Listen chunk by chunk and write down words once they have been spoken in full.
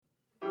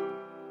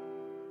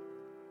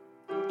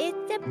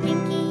It's a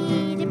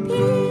Pinky the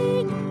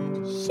Pig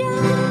show.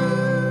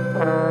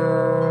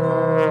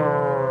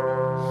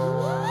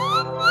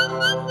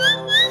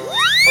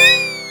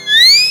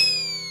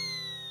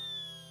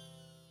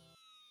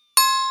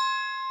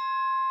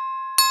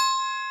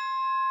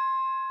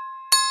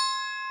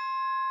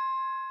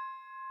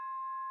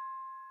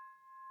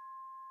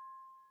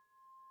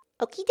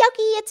 Okie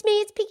dokie, it's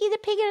me, it's Pinky the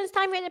Pig, and it's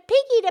time for the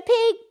Pinky the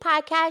Pig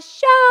podcast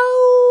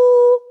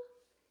show.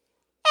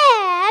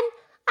 And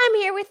I'm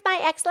here with my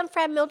excellent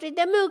friend Mildred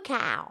the Moo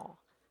Cow.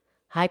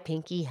 Hi,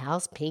 Pinky.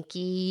 How's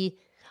Pinky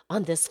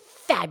on this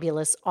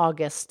fabulous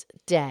August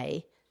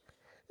day?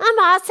 I'm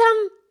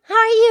awesome. How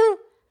are you?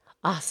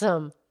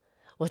 Awesome.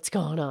 What's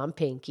going on,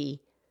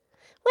 Pinky?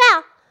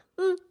 Well,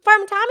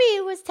 Farm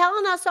Tommy was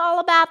telling us all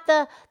about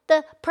the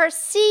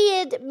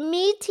Perseid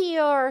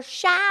meteor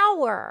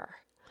shower.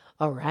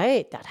 All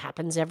right, that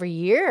happens every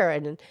year,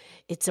 and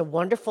it's a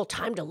wonderful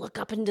time to look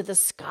up into the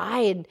sky,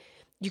 and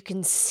you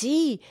can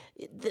see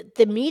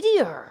the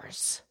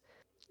meteors.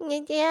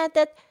 Yeah,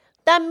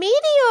 the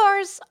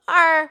meteors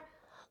are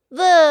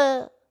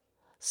the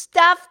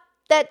stuff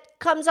that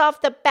comes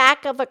off the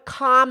back of a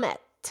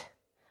comet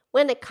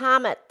when a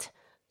comet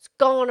is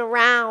going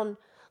around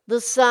the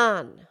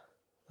sun.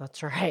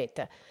 That's right,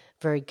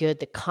 very good.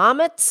 The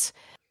comets,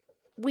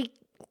 we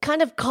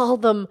kind of call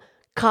them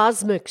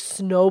cosmic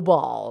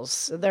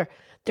snowballs. They're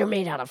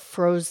made out of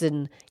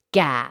frozen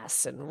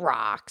gas and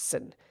rocks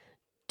and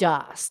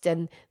dust,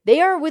 and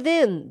they are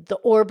within the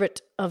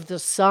orbit of the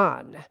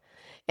sun.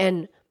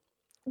 And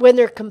when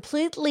they're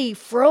completely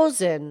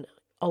frozen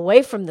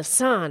away from the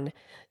sun,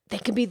 they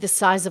can be the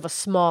size of a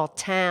small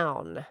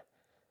town.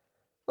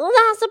 Well,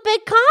 that's a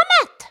big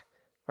comet.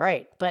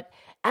 Right, but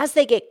as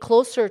they get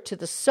closer to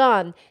the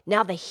sun,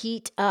 now they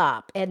heat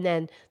up, and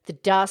then the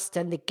dust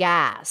and the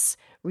gas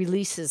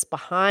releases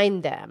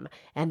behind them,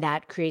 and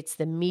that creates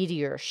the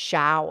meteor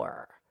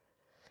shower.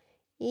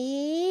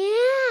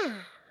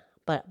 Yeah,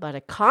 but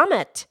a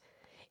comet,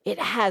 it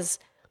has,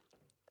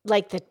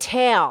 like the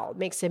tail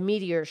makes a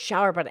meteor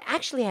shower, but it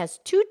actually has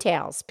two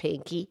tails,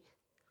 Pinky.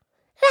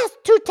 It has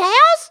two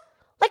tails?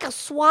 Like a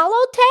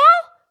swallowtail?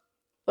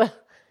 Well,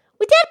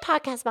 we did a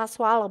podcast about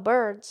swallow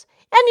birds.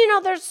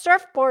 And, there's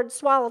surfboard,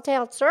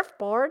 swallowtail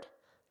surfboard.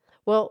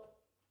 Well,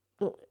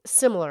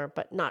 similar,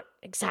 but not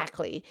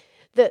exactly.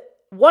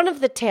 One of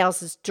the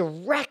tails is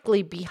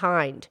directly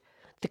behind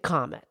the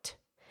comet.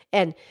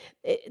 And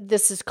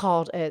this is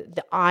called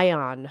the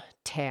ion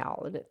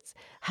tail. And it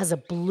has a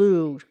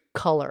blue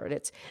color. And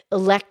it's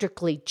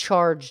electrically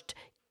charged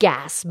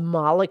gas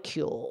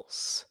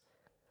molecules.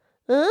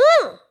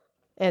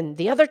 And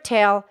the other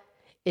tail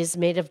is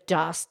made of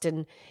dust.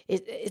 And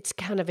it's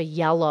kind of a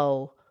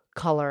yellow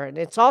color, and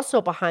it's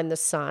also behind the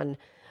sun,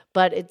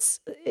 but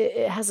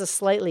it has a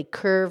slightly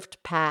curved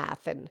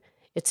path, and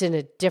it's in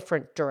a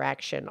different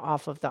direction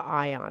off of the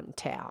ion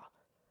tail.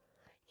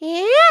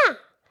 Yeah,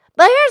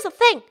 but here's the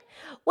thing.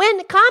 When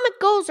the comet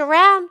goes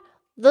around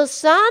the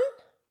sun,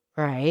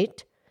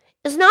 right,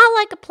 it's not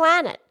like a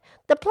planet.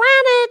 The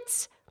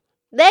planets,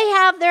 they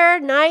have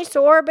their nice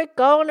orbit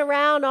going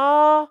around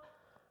all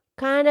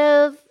kind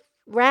of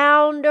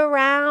round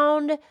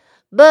around,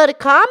 but a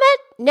comet,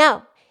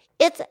 no.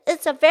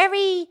 It's a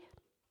very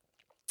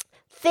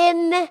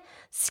thin,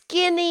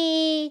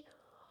 skinny,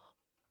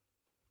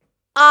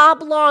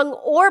 oblong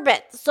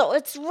orbit. So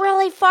it's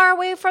really far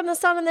away from the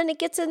sun, and then it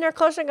gets in there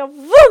closer and goes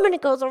boom, and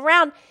it goes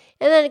around,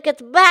 and then it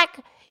gets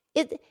back.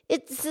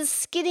 It's a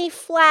skinny,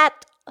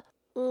 flat,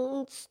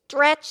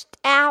 stretched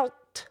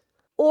out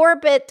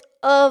orbit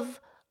of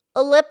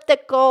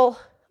elliptical.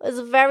 It's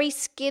very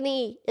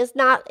skinny. It's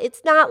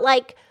not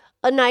like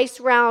a nice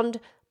round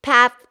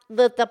path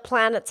that the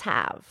planets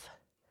have.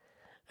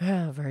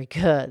 Oh, very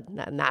good.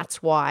 And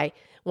that's why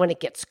when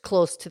it gets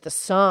close to the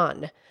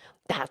sun,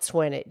 that's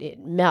when it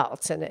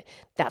melts, and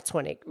that's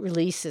when it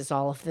releases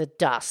all of the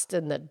dust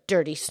and the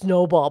dirty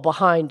snowball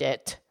behind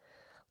it.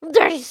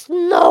 Dirty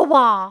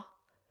snowball!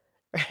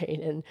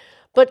 Right?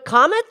 But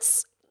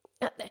comets,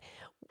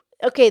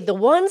 okay, the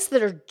ones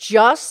that are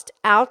just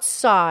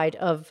outside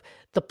of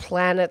the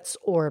planet's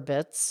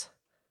orbits,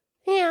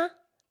 yeah,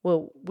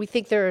 well, we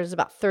think there is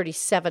about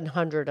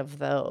 3,700 of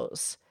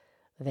those.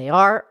 They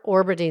are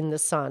orbiting the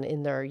sun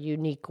in their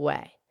unique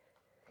way.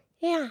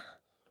 Yeah.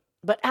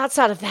 But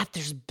outside of that,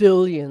 there's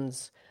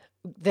billions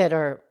that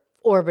are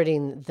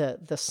orbiting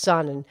the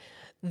sun. And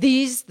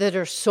these that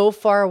are so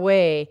far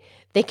away,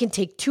 they can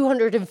take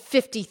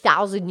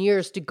 250,000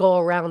 years to go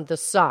around the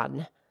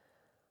sun.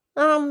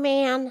 Oh,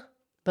 man.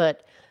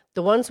 But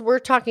the ones we're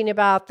talking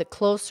about, the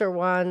closer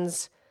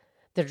ones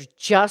that are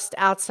just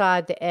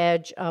outside the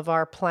edge of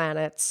our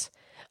planets,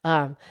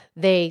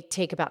 they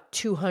take about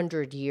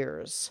 200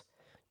 years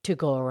to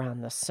go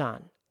around the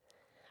sun.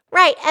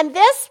 Right, and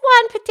this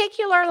one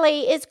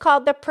particularly is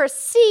called the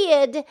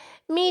Perseid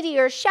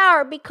meteor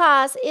shower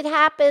because it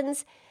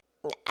happens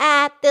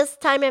at this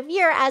time of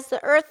year as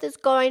the Earth is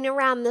going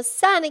around the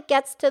sun. It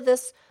gets to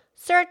this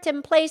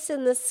certain place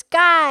in the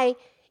sky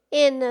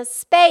in the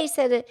space,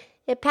 and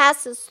it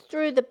passes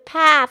through the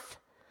path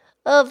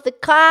of the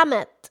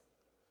comet.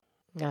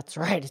 That's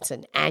right. It's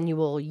an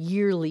annual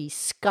yearly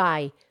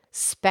sky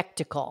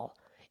spectacle,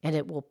 and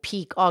it will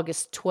peak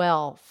August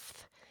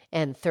 12th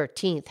and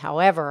 13th.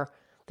 However,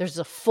 there's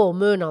a full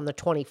moon on the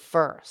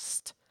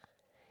 21st.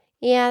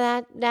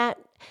 Yeah,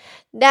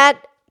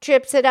 that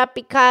trips it up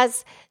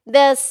because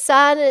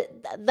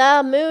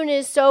the moon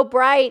is so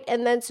bright,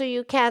 and then so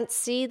you can't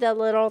see the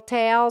little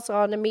tails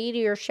on the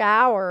meteor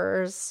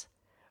showers.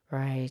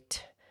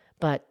 Right.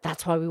 But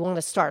that's why we want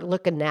to start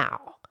looking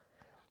now.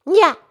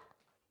 Yeah.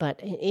 But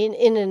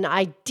in an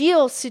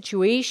ideal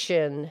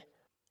situation,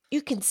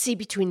 you can see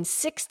between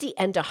 60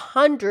 and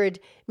 100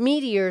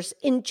 meteors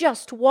in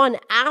just 1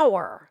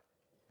 hour.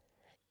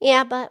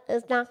 Yeah, but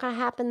it's not going to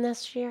happen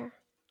this year.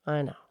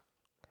 I know.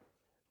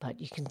 But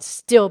you can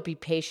still be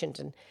patient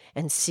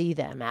and see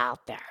them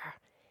out there.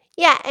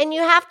 Yeah, and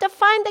you have to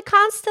find the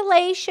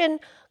constellation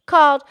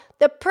called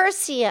the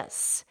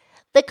Perseus.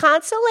 The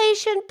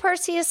constellation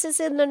Perseus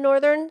is in the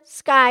northern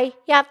sky.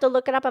 You have to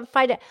look it up and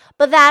find it.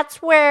 But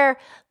that's where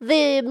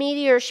the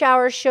meteor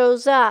shower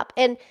shows up.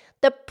 And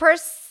the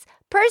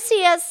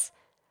Perseus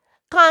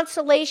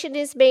constellation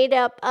is made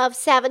up of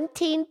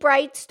 17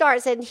 bright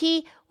stars. And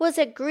he was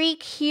a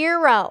Greek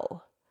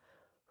hero.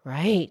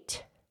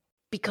 Right.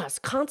 Because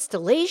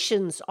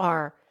constellations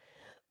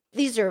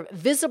these are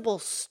visible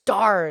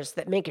stars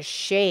that make a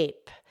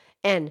shape.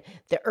 And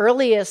the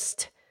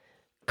earliest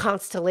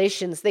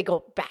constellations, they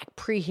go back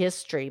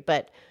prehistory,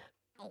 but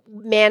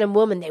man and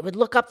woman, they would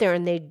look up there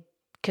and they'd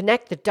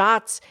connect the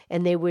dots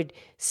and they would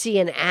see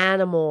an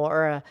animal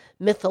or a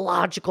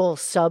mythological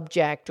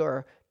subject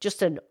or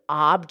just an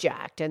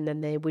object, and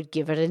then they would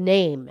give it a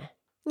name.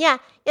 Yeah,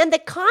 and the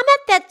comet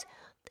that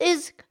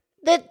is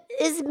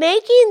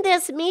making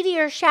this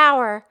meteor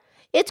shower,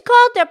 it's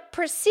called the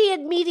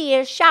Perseid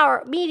meteor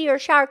shower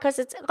because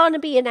it's going to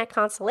be in that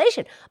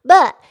constellation.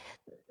 But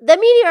the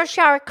meteor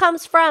shower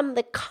comes from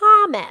the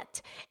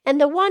comet.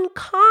 And the one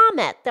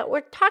comet that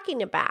we're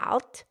talking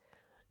about.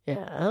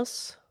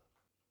 Yes.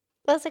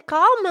 What's it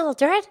called,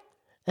 Mildred?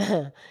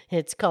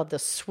 It's called the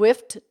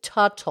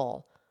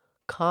Swift-Tuttle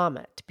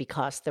comet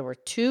because there were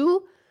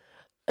two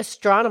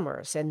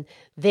astronomers, and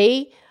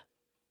they,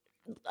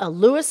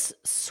 Lewis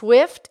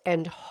Swift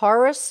and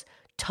Horace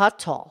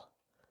Tuttle.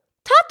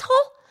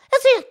 Tuttle?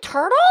 Is he a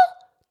turtle?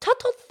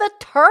 Tuttle the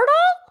turtle?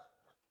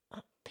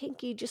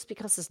 Pinky, just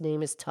because his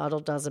name is Tuttle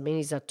doesn't mean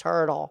he's a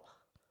turtle.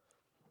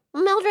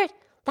 Mildred,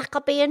 that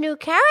could be a new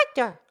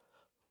character.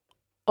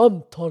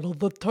 I'm Tuttle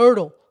the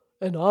turtle,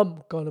 and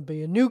I'm going to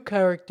be a new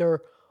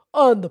character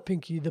on the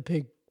Pinky the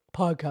Pig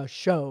podcast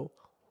show.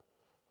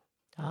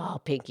 Oh,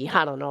 Pinky,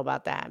 I don't know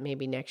about that.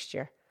 Maybe next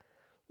year.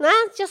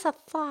 That's just a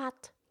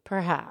thought.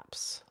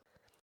 Perhaps.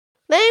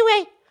 But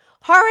anyway,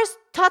 Horace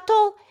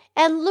Tuttle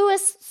and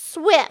Lewis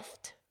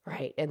Swift.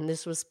 Right, and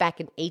this was back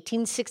in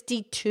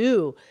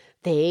 1862.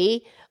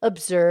 They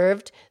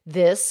observed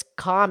this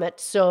comet,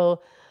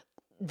 so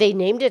they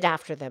named it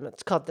after them.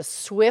 It's called the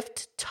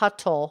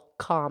Swift-Tuttle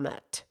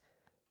comet.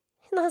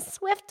 The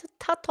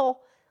Swift-Tuttle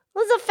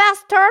was a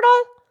fast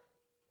turtle?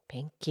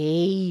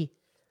 Pinky.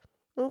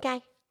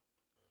 Okay.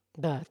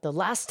 But the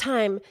last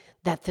time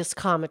that this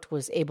comet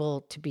was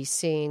able to be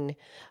seen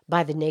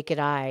by the naked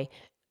eye,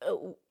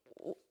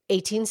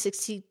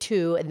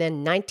 1862 and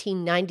then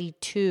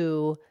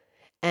 1992,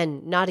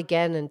 and not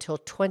again until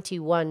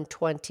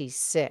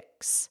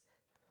 2126.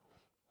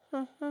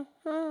 But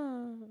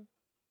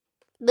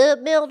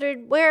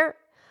Mildred, where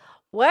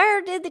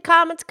did the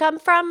comets come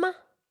from?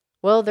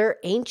 Well, they're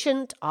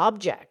ancient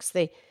objects.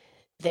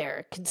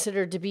 They're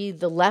considered to be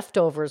the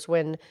leftovers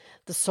when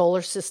the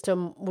solar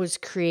system was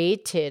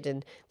created,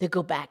 and they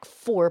go back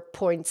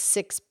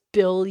 4.6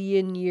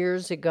 billion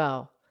years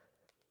ago.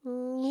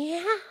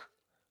 Yeah.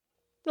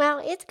 Well,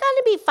 it's going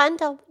to be fun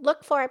to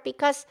look for it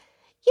because,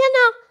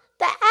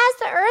 as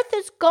the Earth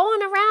is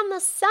going around the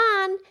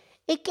sun,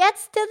 it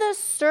gets to the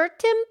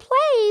certain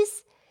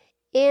place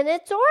in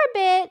its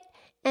orbit,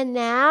 and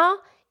now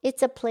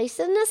it's a place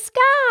in the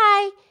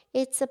sky,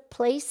 it's a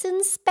place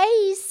in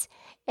space,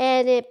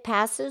 and it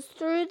passes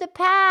through the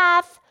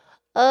path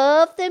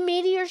of the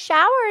meteor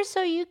shower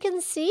so you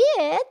can see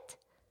it.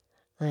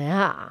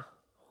 Yeah,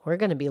 we're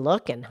going to be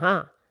looking,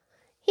 huh?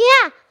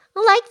 Yeah,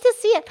 I like to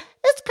see it.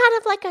 It's kind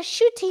of like a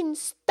shooting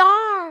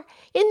star, and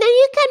then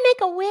you can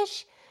make a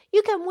wish.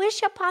 You can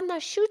wish upon the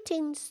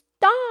shooting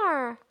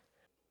star.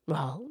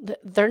 Well,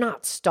 they're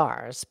not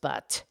stars,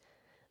 but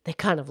they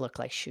kind of look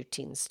like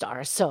shooting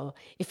stars. So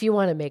if you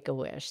want to make a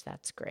wish,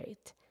 that's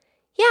great.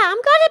 Yeah, I'm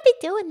going to be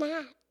doing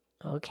that.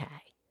 Okay.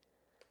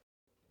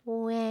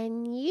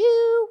 When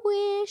you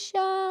wish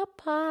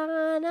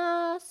upon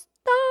a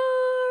star.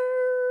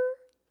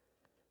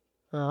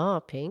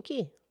 Oh,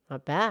 Pinky.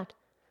 Not bad.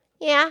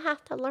 Yeah, I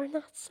have to learn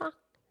that song.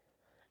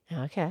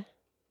 Okay.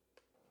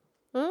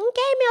 Okay,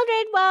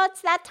 Mildred. Well,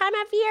 it's that time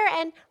of year,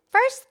 and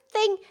first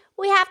thing,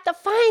 we have to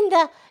find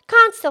the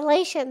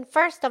constellation,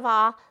 first of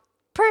all,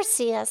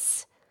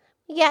 Perseus.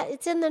 Yeah,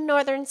 it's in the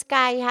northern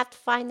sky. You have to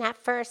find that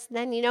first, and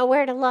then you know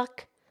where to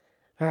look.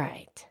 All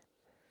right.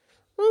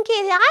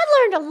 Okay,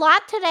 I learned a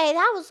lot today.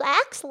 That was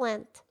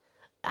excellent.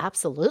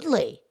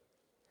 Absolutely.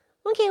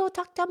 Okay, we'll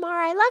talk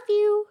tomorrow. I love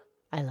you.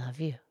 I love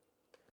you.